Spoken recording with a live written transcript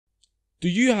Do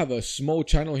you have a small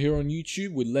channel here on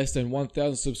YouTube with less than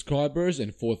 1,000 subscribers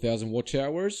and 4,000 watch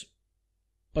hours?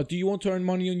 But do you want to earn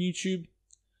money on YouTube?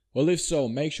 Well, if so,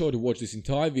 make sure to watch this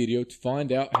entire video to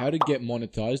find out how to get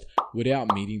monetized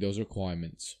without meeting those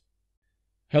requirements.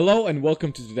 Hello and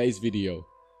welcome to today's video.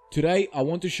 Today, I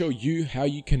want to show you how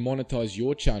you can monetize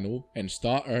your channel and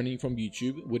start earning from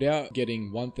YouTube without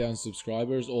getting 1,000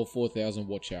 subscribers or 4,000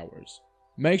 watch hours.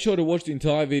 Make sure to watch the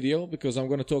entire video because I'm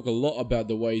going to talk a lot about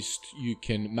the ways you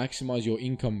can maximize your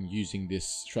income using this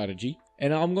strategy.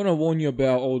 And I'm going to warn you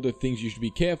about all the things you should be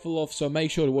careful of, so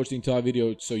make sure to watch the entire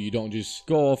video so you don't just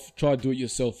go off, try to do it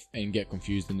yourself and get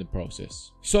confused in the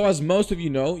process. So as most of you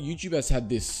know, YouTube has had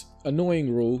this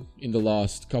annoying rule in the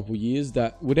last couple years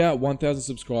that without 1,000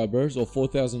 subscribers or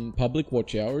 4,000 public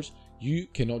watch hours, you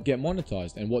cannot get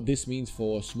monetized. And what this means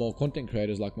for small content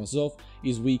creators like myself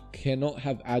is we cannot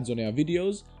have ads on our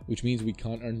videos, which means we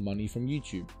can't earn money from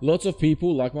YouTube. Lots of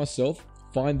people like myself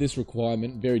find this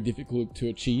requirement very difficult to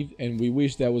achieve, and we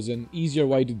wish there was an easier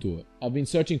way to do it. I've been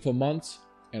searching for months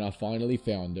and I finally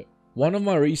found it. One of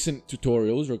my recent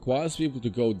tutorials requires people to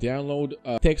go download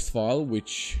a text file,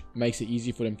 which makes it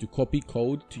easy for them to copy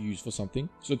code to use for something.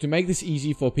 So to make this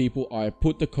easy for people, I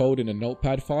put the code in a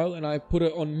notepad file and I put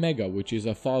it on Mega, which is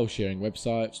a file sharing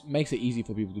website. Makes it easy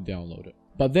for people to download it.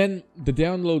 But then the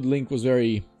download link was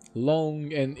very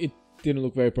long and it didn't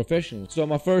look very professional. So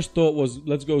my first thought was,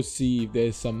 let's go see if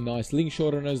there's some nice link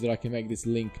shorteners that I can make this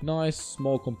link nice,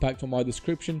 small, compact on my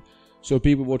description so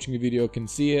people watching the video can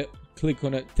see it, click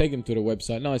on it, take them to the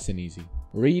website, nice and easy.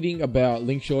 Reading about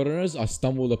link shorteners, I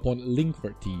stumbled upon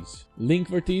Linkverties.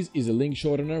 Linkverties is a link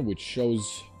shortener which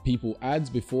shows people ads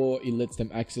before it lets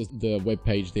them access the web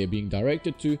page they're being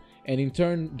directed to, and in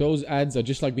turn those ads are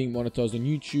just like being monetized on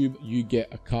YouTube. You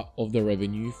get a cut of the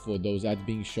revenue for those ads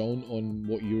being shown on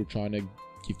what you're trying to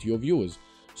give to your viewers.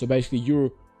 So basically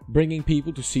you're bringing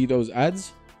people to see those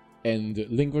ads, and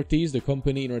Linkverties, the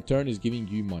company, in return is giving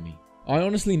you money. I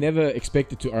honestly never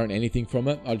expected to earn anything from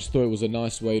it. I just thought it was a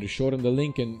nice way to shorten the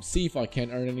link and see if I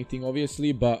can earn anything,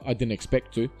 obviously, but I didn't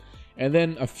expect to. And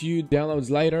then a few downloads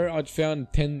later, I'd found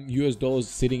 $10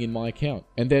 sitting in my account.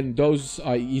 And then those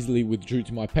I easily withdrew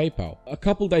to my PayPal. A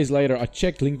couple days later, I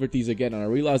checked Linkverties again and I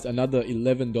realized another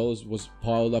 $11 was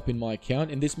piled up in my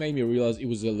account. And this made me realize it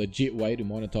was a legit way to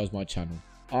monetize my channel.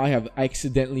 I have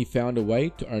accidentally found a way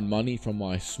to earn money from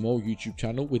my small YouTube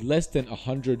channel with less than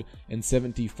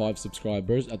 175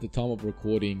 subscribers at the time of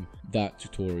recording that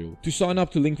tutorial. To sign up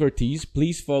to Linkverties,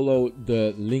 please follow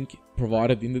the link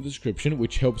provided in the description,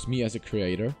 which helps me as a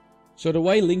creator. So the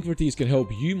way Linkverties can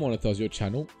help you monetize your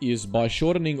channel is by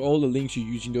shortening all the links you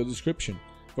use in your description.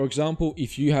 For example,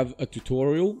 if you have a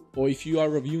tutorial or if you are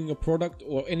reviewing a product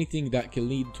or anything that can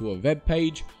lead to a web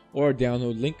page or a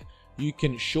download link, you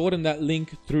can shorten that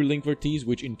link through Linkverties,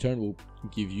 which in turn will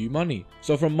give you money.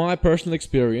 So from my personal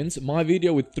experience, my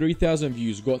video with 3,000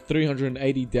 views got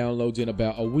 380 downloads in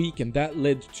about a week, and that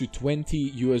led to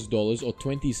 $20 or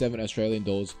 27 Australian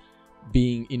dollars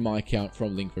being in my account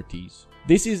from Linkverties.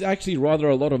 This is actually rather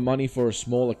a lot of money for a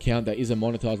small account that isn't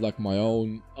monetized like my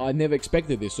own. I never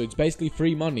expected this, so it's basically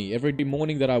free money. Every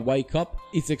morning that I wake up,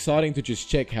 it's exciting to just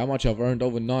check how much I've earned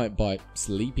overnight by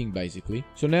sleeping, basically.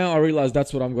 So now I realize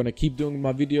that's what I'm going to keep doing in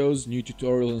my videos, new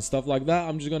tutorials and stuff like that.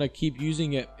 I'm just going to keep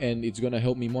using it, and it's going to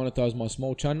help me monetize my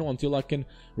small channel until I can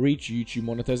reach YouTube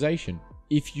monetization.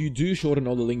 If you do shorten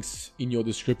all the links in your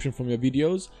description from your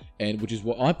videos, and which is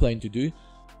what I plan to do,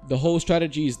 the whole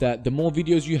strategy is that the more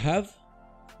videos you have,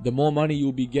 the more money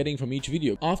you'll be getting from each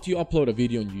video. After you upload a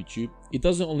video on YouTube, it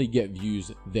doesn't only get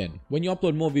views then. When you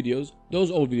upload more videos,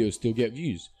 those old videos still get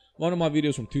views. One of my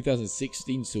videos from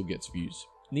 2016 still gets views.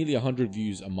 Nearly 100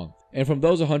 views a month. And from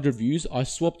those 100 views, I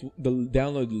swapped the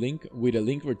download link with a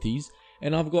Linkverties,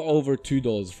 and I've got over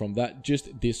 $2 from that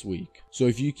just this week. So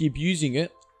if you keep using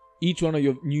it, each one of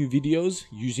your new videos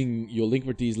using your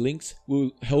Linkverties links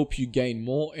will help you gain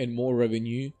more and more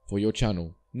revenue for your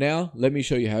channel. Now, let me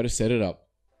show you how to set it up.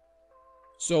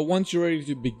 So once you're ready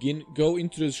to begin, go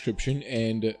into the description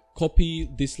and copy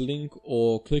this link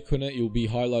or click on it. It will be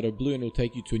highlighted blue and it will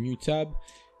take you to a new tab,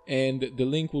 and the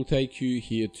link will take you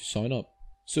here to sign up.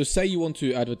 So say you want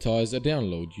to advertise a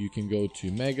download, you can go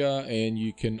to Mega and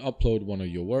you can upload one of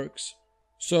your works.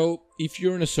 So if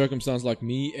you're in a circumstance like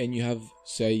me and you have,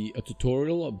 say, a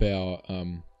tutorial about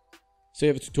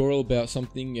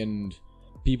something and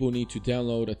people need to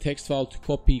download a text file to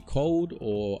copy code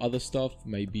or other stuff,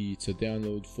 maybe it's a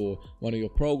download for one of your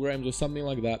programs or something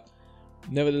like that,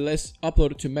 nevertheless,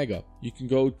 upload it to Mega. You can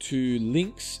go to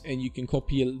links and you can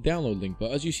copy a download link, but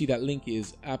as you see, that link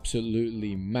is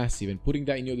absolutely massive, and putting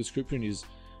that in your description is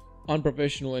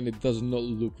unprofessional and it does not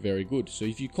look very good. So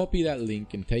if you copy that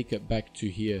link and take it back to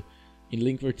here in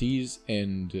Linkverties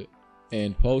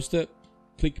and post it,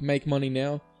 click make money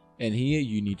now, and here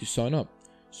you need to sign up.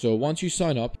 So once you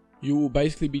sign up, you will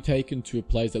basically be taken to a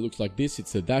place that looks like this.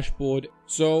 It's a dashboard.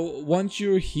 So once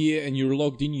you're here and you're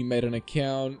logged in, you made an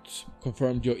account,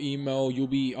 confirmed your email, you'll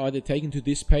be either taken to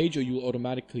this page or you'll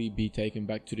automatically be taken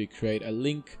back to the create a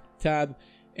link tab.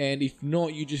 And if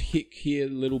not, you just hit here,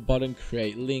 little button,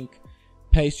 create link,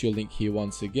 paste your link here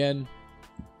once again.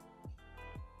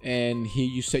 And here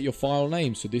you set your file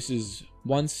name. So this is,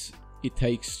 once it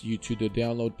takes you to the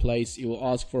download place, it will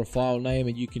ask for a file name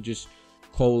and you can just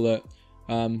call it,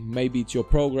 maybe it's your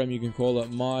program, you can call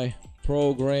it my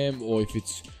program, or if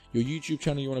it's your YouTube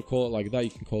channel you want to call it like that, you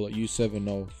can call it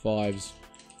U705's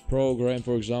program,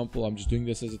 for example. I'm just doing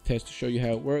this as a test to show you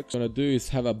how it works. What I'm going to do is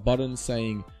have a button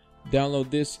saying download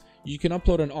this. You can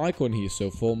upload an icon here. So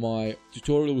for my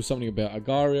tutorial was something about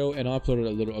Agarrio, and I uploaded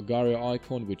a little Agarrio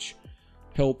icon which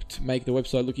helped make the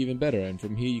website look even better. And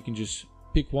from here you can just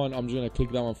pick one. I'm just going to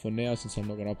click that one for now since I'm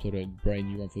not going to upload a brand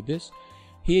new one for this.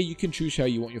 Here you can choose how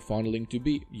you want your final link to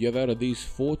be. You have out of these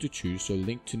 4 to choose. So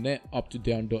link to net, up to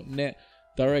down.net,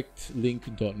 direct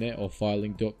link.net, or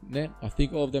filelink.net. I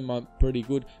think all of them are pretty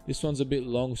good. This one's a bit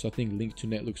long, so I think link to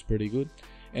net looks pretty good.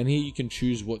 And here you can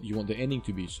choose what you want the ending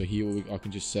to be. So here I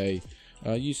can just say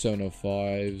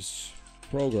U705's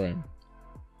program.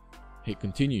 Hit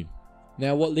continue.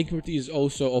 Now what Linkverties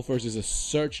also offers is a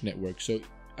search network. So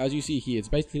as you see here, it's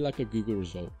basically like a Google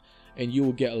result, and you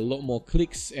will get a lot more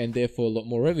clicks and therefore a lot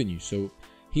more revenue. So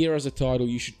here as a title,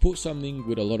 you should put something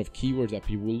with a lot of keywords that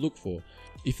people will look for.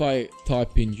 If I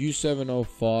type in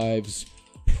U705's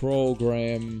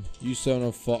program,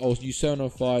 U705 or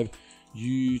U705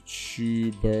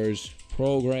 YouTubers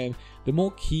program, the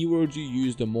more keywords you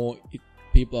use, the more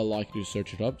people are likely to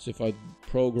search it up. So if I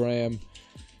program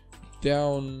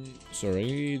download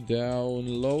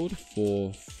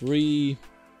for free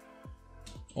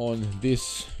on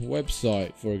this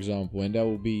website, for example, and that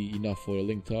will be enough for a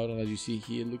link title. As you see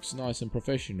here, it looks nice and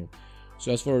professional.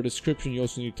 So as for a description, you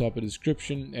also need to type a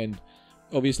description, and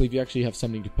obviously if you actually have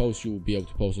something to post, you will be able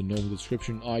to post a normal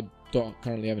description. I don't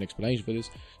currently have an explanation for this,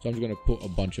 so I'm just going to put a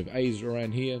bunch of A's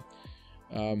around here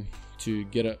to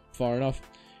get it far enough.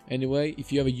 Anyway,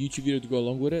 if you have a YouTube video to go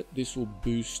along with it, this will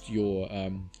boost your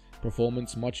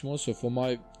performance much more. So for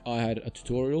I had a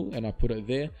tutorial and I put it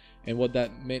there, and what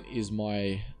that meant is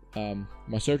my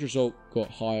my search result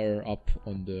got higher up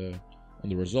on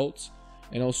the results,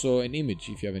 and also an image.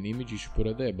 If you have an image, you should put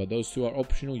it there, but those two are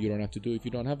optional. You don't have to do it if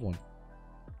you don't have one.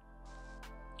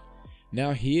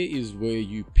 Now here is where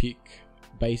you pick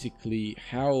basically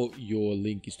how your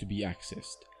link is to be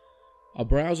accessed. A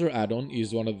browser add-on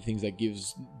is one of the things that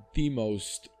gives the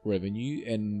most revenue,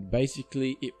 and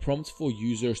basically it prompts for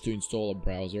users to install a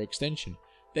browser extension.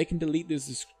 They can delete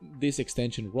this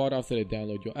extension right after they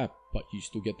download your app, but you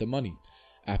still get the money.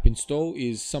 App install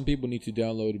is, some people need to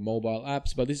download mobile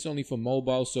apps, but this is only for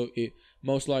mobile, so it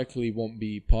most likely won't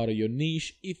be part of your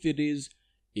niche. If it is,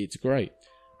 it's great.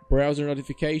 Browser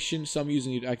notification, some users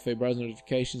need to activate browser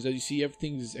notifications. As you see,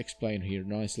 everything is explained here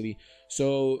nicely.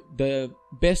 So the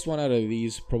best one out of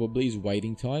these probably is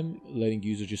waiting time, letting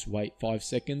users just wait 5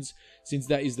 seconds, since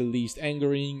that is the least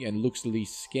angering and looks the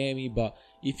least scammy. But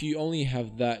if you only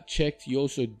have that checked, you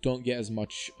also don't get as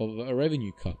much of a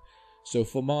revenue cut. So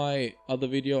for my other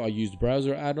video, I used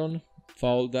browser add-on,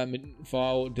 file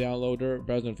downloader,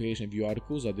 browser notification, and view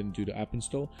articles. I didn't do the app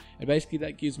install, and basically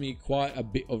that gives me quite a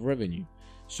bit of revenue.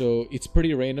 So it's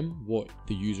pretty random what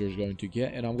the user is going to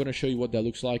get, and I'm going to show you what that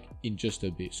looks like in just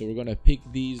a bit. So we're going to pick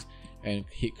these and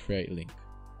hit create link,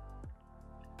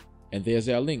 and there's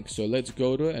our link. So let's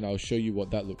go to it and I'll show you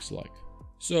what that looks like.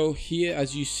 So here,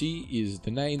 as you see, is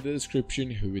the name, the description,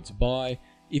 who it's by.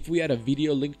 If we add a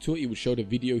video link to it, it would show the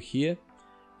video here,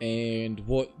 and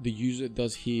what the user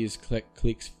does here is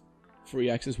clicks free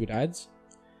access with ads,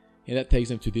 and that takes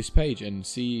them to this page. And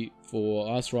see,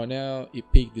 for us right now, it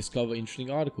picked discover interesting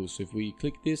articles. So if we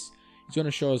click this, it's going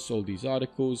to show us all these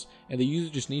articles, and the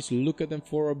user just needs to look at them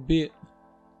for a bit,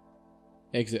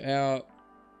 exit out.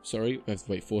 Sorry, we have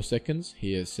to wait 4 seconds.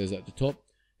 Here it says at the top,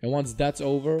 and once that's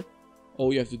over,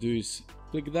 all you have to do is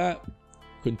click that,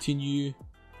 continue,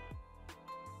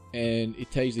 and it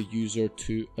takes the user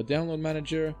to a download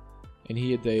manager, and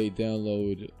here they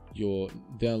download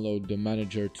the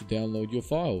manager to download your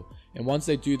file. And once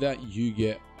they do that, you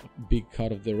get a big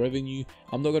cut of the revenue.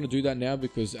 I'm not going to do that now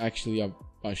because actually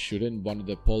I shouldn't. One of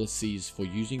the policies for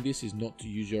using this is not to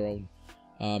use your own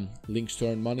links to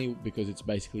earn money, because it's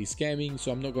basically scamming.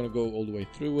 So I'm not going to go all the way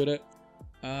through with it.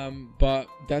 But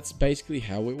that's basically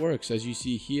how it works. As you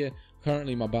see here,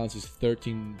 currently my balance is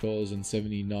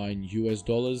 $13.79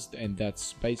 US, and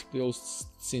that's basically all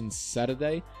since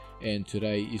Saturday, and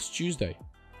today is Tuesday.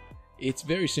 It's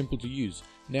very simple to use.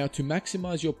 Now, to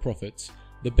maximize your profits,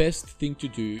 the best thing to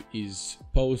do is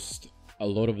post a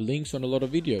lot of links on a lot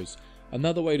of videos.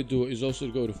 Another way to do it is also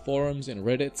to go to forums and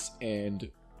Reddits,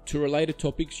 and to related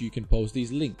topics you can post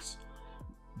these links.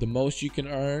 The most you can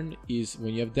earn is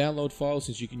when you have download files,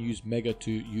 since you can use Mega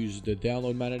to use the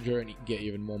download manager and get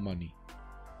even more money.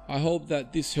 I hope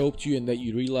that this helped you and that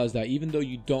you realize that even though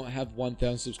you don't have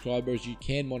 1,000 subscribers, you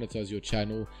can monetize your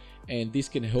channel, and this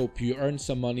can help you earn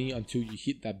some money until you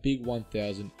hit that big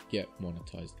 1,000, get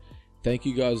monetized. Thank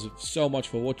you guys so much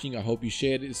for watching. I hope you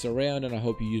shared this around, and I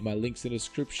hope you use my links in the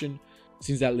description,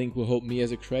 since that link will help me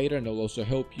as a creator and it'll also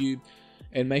help you.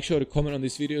 And make sure to comment on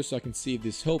this video so I can see if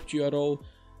this helped you at all.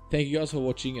 Thank you guys for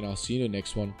watching, and I'll see you in the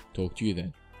next one. Talk to you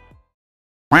then.